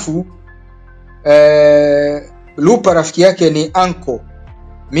 Alafu Lupa rafiki yake ni uncle,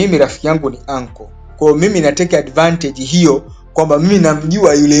 mimi rafiki yangu ni uncle. Kwa hiyo mimi na take advantage hiyo kwamba mimi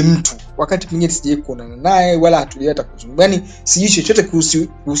namjua yule mtu, wakati mwingine sijawahi kuonana naye wala hatujawahi kuzungumza. Yaani sijui chochote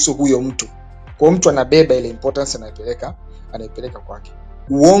kuhusu huyo mtu. Kwa hiyo mtu anabeba ile importance anaipeleka kwake.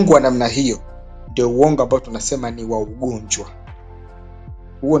 Uongo wa namna hiyo ndio uongo ambao tunasema ni wa ugonjwa.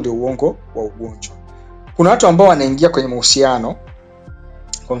 Huo ndio uongo wa ugonjwa. Kuna watu ambao wanaingia kwenye mahusiano.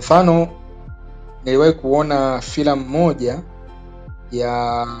 Kwa mfano, niliwahi kuona filamu moja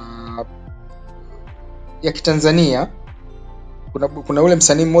ya Kitanzania. Kuna ule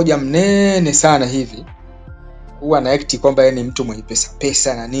msanii mmoja mnene sana hivi, huwa anaakti kwamba yeye ni mtu mwenye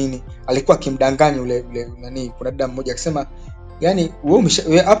pesa na nini. Alikuwa akimdanganya yule nani. Kuna dada mmoja akisema, yani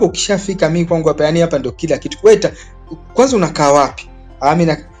wewe hapo ukishafika mimi kwangu hapa, yani hapa ndio kila kitu. Wewe kwanza unakaa wapi?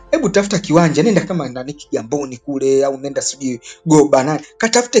 Mimi hebu tafuta kiwanja, nenda kama ndani Kigamboni kule, au nenda sijui Goba nani,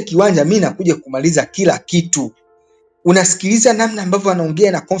 katafute kiwanja, mimi nakuja kumaliza kila kitu. Unasikiliza namna ambavyo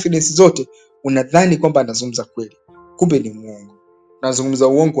anaongea na confidence zote, unadhani kwamba anazungumza kweli, kumbe ni muongo. Anazungumza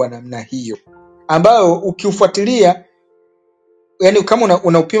uongo wa namna hiyo, ambao ukiufuatilia, yani kama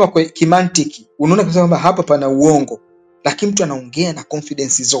unaupima kwa kimantiki, unaona kwamba hapa pana uongo, lakini mtu anaongea na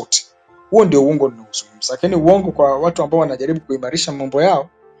confidence zote. Huo ndio uongo ninaozungumza. Lakini uongo kwa watu ambao wanajaribu kuimarisha mambo yao,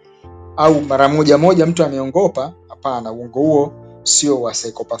 au mara moja mtu ameongopa, hapana, uongo huo sio wa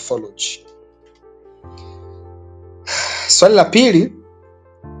psychopathology. Swali la pili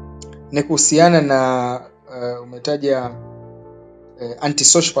ni kuhusiana na umetaja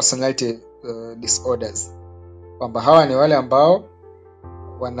antisocial personality disorders, kwamba hawa ni wale ambao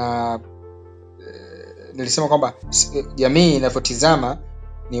nilisema kwamba jamii inavyotizama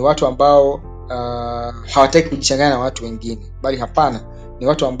ni watu ambao hawataki kujichanganya na watu wengine, bali hapana, ni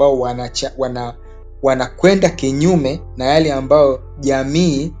watu ambao wanakwenda kinyume na yale ambao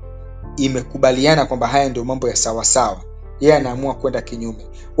jamii imekubaliana kwamba haya ndio mambo ya sawa sawa. Yeye anaamua kwenda kinyume.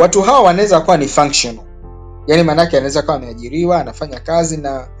 Watu hawa wanaweza kuwa ni functional, yani maana yake anaweza kuwa ameajiriwa, anafanya kazi,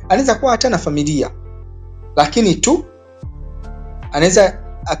 na anaweza kuwa hata na familia, lakini tu anaweza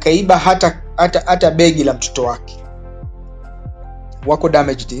akaiba hata begi la mtoto wake. Wako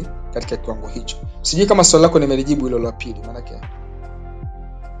damaged katika kiwango hicho. Sijui kama swali lako nimelijibu hilo la pili, maana yake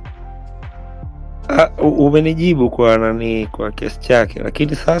umenijibu kwa kiasi chake,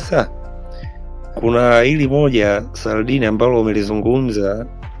 lakini sasa kuna hili moja Saldini ambalo umelizungumza,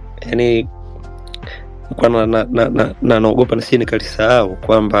 yani kwa naogopa nisije nikalisahau,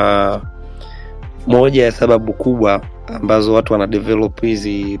 kwamba moja ya sababu kubwa ambazo watu wana develop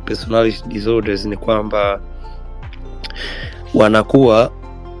hizi personality disorders ni kwamba wanakuwa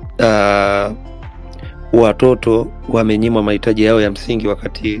watoto wamenyimwa mahitaji yao ya msingi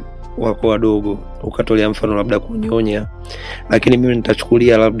wakati wako wadogo. Ukatolea mfano labda kunyonya, lakini mimi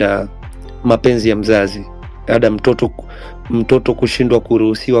nitachukulia labda mapenzi ya mzazi, labda mtoto kushindwa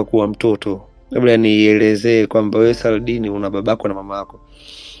kuruhusiwa kuwa mtoto. Labda nielezee kwamba wewe Saldini una babako na mamako,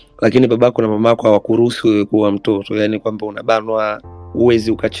 lakini babako na mamako hawakuruhusu wewe kuwa mtoto, yani kwamba unabanwa,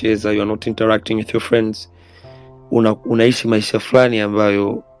 uwezi ukacheza, you are not interacting with your friends. Unaishi maisha fulani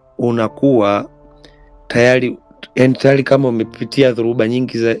ambayo unakuwa tayari kama umepitia dhuruba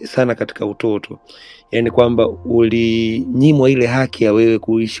nyingi sana katika utoto, yani kwamba ulinyimwa ile haki ya wewe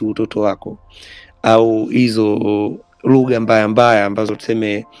kuishi utoto wako, au hizo lugha mbaya ambazo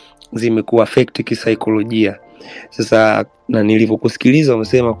tuseme zimekuwa affect kisaikolojia. Sasa na nilivyokusikiliza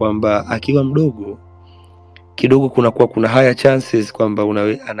umesema kwamba akiwa mdogo kidogo kuna higher chances kwamba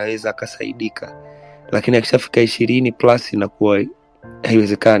anaweza akasaidika, lakini akishafika 20+ inakuwa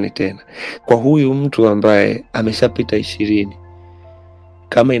haiwezekani tena. Kwa huyu mtu ambaye ameshapita 20,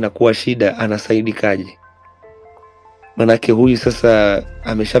 kama inakuwa shida, anasaidikaje? Manake huyu sasa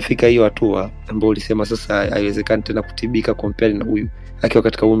ameshafika hiyo hatua ambayo ulisema sasa haiwezekani tena kutibika compare na huyu akiwa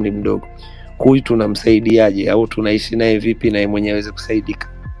katika umri mdogo. Huyu tunamsaidiaje, au tunaishi naye vipi na yeye mwenyewe aweze kusaidika?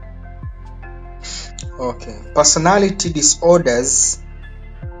 Okay. Personality disorders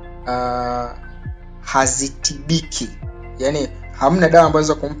hazitibiki. Yani hamna dawa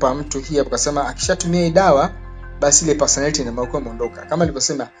ambazo kumpa mtu hii hapo kasema akishatumia hii dawa basi ile personality inakuwa imeondoka. Kama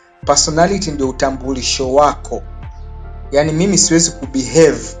nilivyosema, personality ndio utambulisho wako. Yani mimi siwezi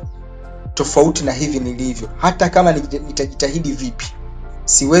kubehave tofauti na hivi nilivyo. Hata kama nitajitahidi vipi,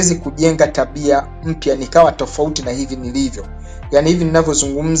 siwezi kujenga tabia mpya nikawa tofauti na hivi nilivyo. Yani hivi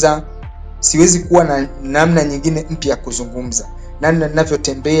ninavyozungumza siwezi kuwa na namna nyingine mpya ya kuzungumza. Namna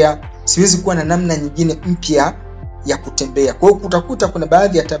ninavyotembea siwezi kuwa na namna nyingine mpya ya kutembea. Kwa hiyo utakuta kuna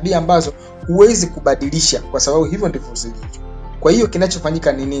baadhi ya tabia ambazo huwezi kubadilisha kwa sababu hivyo ndivyo zilivyo. Kwa hiyo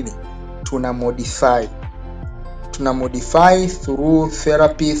kinachofanyika ni nini? Tuna modify through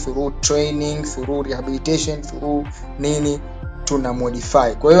therapy, through training, through rehabilitation, through nini, tuna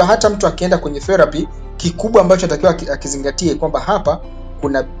modify. Kwa hiyo hata mtu akienda kwenye therapy, kikubwa ambacho atakiwa akizingatie kwamba hapa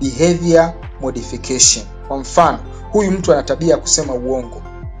kuna behavior modification. Kwa mfano, huyu mtu ana tabia ya kusema uongo.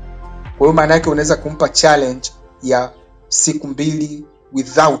 Kwa hiyo maana yake unaweza kumpa challenge ya siku 2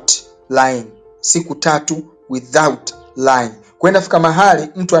 without lying, siku 3 without lying. Kwenda fika mahali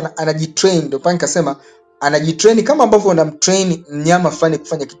mtu anajitrain, ndio pale nikasema anajitrain kama ambavyo unamtrain mnyama fulani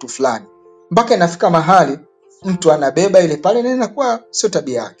kufanya kitu fulani. Mpaka inafika mahali mtu anabeba ile pale na inakuwa sio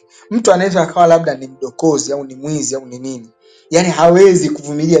tabia yake. Mtu anaweza akawa labda ni mdokozi au ni mwizi au ni nini. Yani hawezi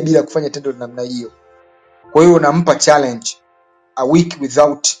kuvumilia bila kufanya tendo la namna hiyo. Kwa hiyo unampa challenge, a week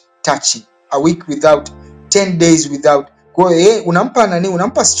without touching, a week without, 10 days without. Kwa hiyo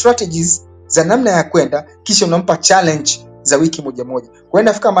unampa strategies za namna ya kwenda, kisha unampa challenge za wiki moja. Kwa hiyo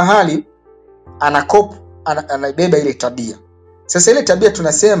inafika mahali anabeba ile tabia. Sasa ile tabia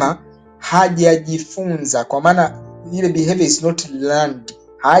tunasema hajajifunza, kwa maana ile behavior is not learned.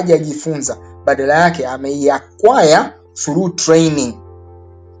 Hajajifunza, badala yake ameiacquire through training.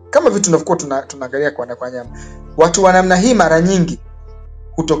 Kama vitu tunavyokuwa tunaangalia kwa nyama. Watu wa namna hii mara nyingi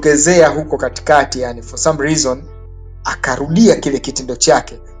kutokezea huko katikati, yani for some reason akarudia kile kitendo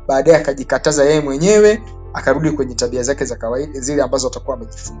chake, baadaye akajikataza yeye mwenyewe, akarudi kwenye tabia zake za kawaida zile ambazo atakuwa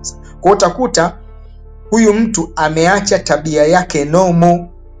amejifunza. Kwa hiyo utakuta huyu mtu ameacha tabia yake normal,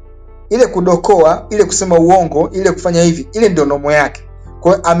 ile kudokoa, ile kusema uongo, ile kufanya hivi, ile ndio normal yake.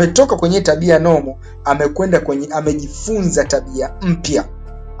 Kwa hiyo ametoka kwenye tabia normal, amejifunza tabia mpya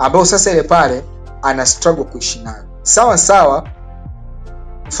ambayo sasa ile pale ana struggle kuishi nayo. Sawa,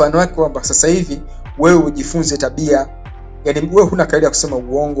 mfano wake kwamba sasa hivi wewe ujifunze tabia, yani wewe huna kawaida ya kusema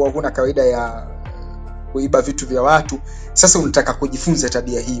uongo, huna kawaida ya kuiba vitu vya watu. Sasa unataka kujifunza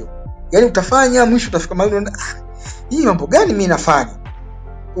tabia hiyo. Yani utafanya, mwisho utafika mahali unaona hii mambo gani mimi nafanya?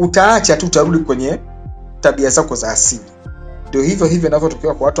 Utaacha tu, utarudi kwenye tabia zako za asili. Ndio hivyo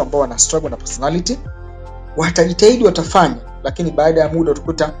inavyotokea kwa watu ambao wana struggle na personality. Watajitahidi, watafanya, lakini baada ya muda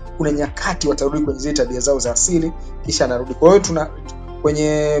utakuta kuna nyakati watarudi kwenye zile tabia zao za asili, kisha anarudi. Kwa hiyo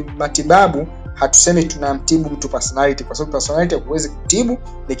kwenye matibabu hatusemi tunamtibu mtu personality, kwa sababu personality huwezi kutibu,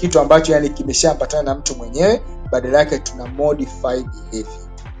 ni kitu ambacho yani kimeshaambatana na mtu mwenyewe. Badala yake tuna modify behavior.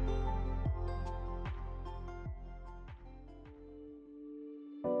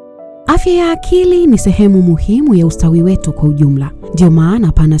 Afya ya akili ni sehemu muhimu ya ustawi wetu kwa ujumla. Ndio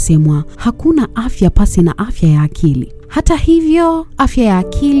maana panasemwa hakuna afya pasi na afya ya akili. Hata hivyo, afya ya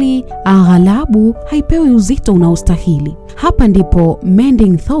akili aghalabu haipewi uzito unaostahili. Hapa ndipo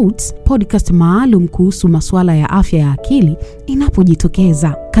Mending Thoughts, podcast maalum kuhusu masuala ya afya ya akili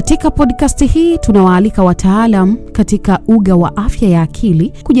inapojitokeza. Katika podcast hii tunawaalika wataalam katika uga wa afya ya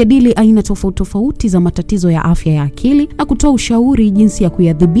akili kujadili aina tofauti za matatizo ya afya ya akili na kutoa ushauri jinsi ya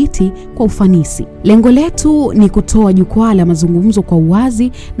kuyadhibiti kwa ufanisi. Lengo letu ni kutoa jukwaa la mazungumzo kwa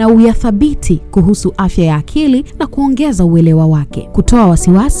uwazi na uyathabiti kuhusu afya ya akili na kuongeza uelewa wake, kutoa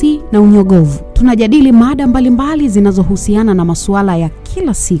wasiwasi na unyogovu. Tunajadili mada mbalimbali zinazohusiana na masuala ya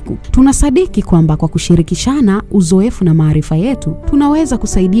kila siku. Tunasadiki kwamba kwa kushirikishana uzoefu na maarifa yetu, tunaweza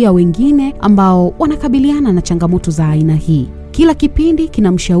kusaidia wengine ambao wanakabiliana na changamoto za aina hii. Kila kipindi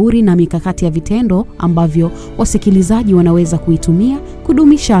kina mshauri na mikakati ya vitendo ambavyo wasikilizaji wanaweza kuitumia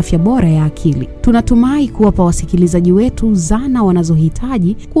kudumisha afya bora ya akili. Tunatumai kuwapa wasikilizaji wetu zana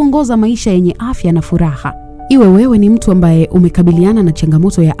wanazohitaji kuongoza maisha yenye afya na furaha. Iwe wewe ni mtu ambaye umekabiliana na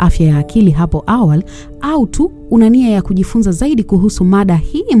changamoto ya afya ya akili hapo awali, au tu una nia ya kujifunza zaidi kuhusu mada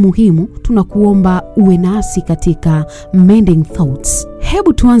hii muhimu, tunakuomba uwe nasi katika Mending Thoughts.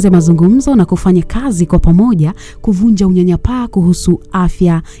 Hebu tuanze mazungumzo na kufanya kazi kwa pamoja kuvunja unyanyapaa kuhusu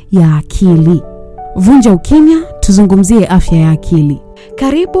afya ya akili. Vunja ukimya, tuzungumzie afya ya akili.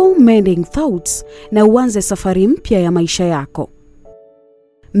 Karibu Mending Thoughts na uanze safari mpya ya maisha yako.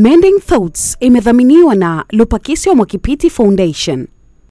 Mending Thoughts imedhaminiwa na Lupakisyo Mwakipiti Foundation.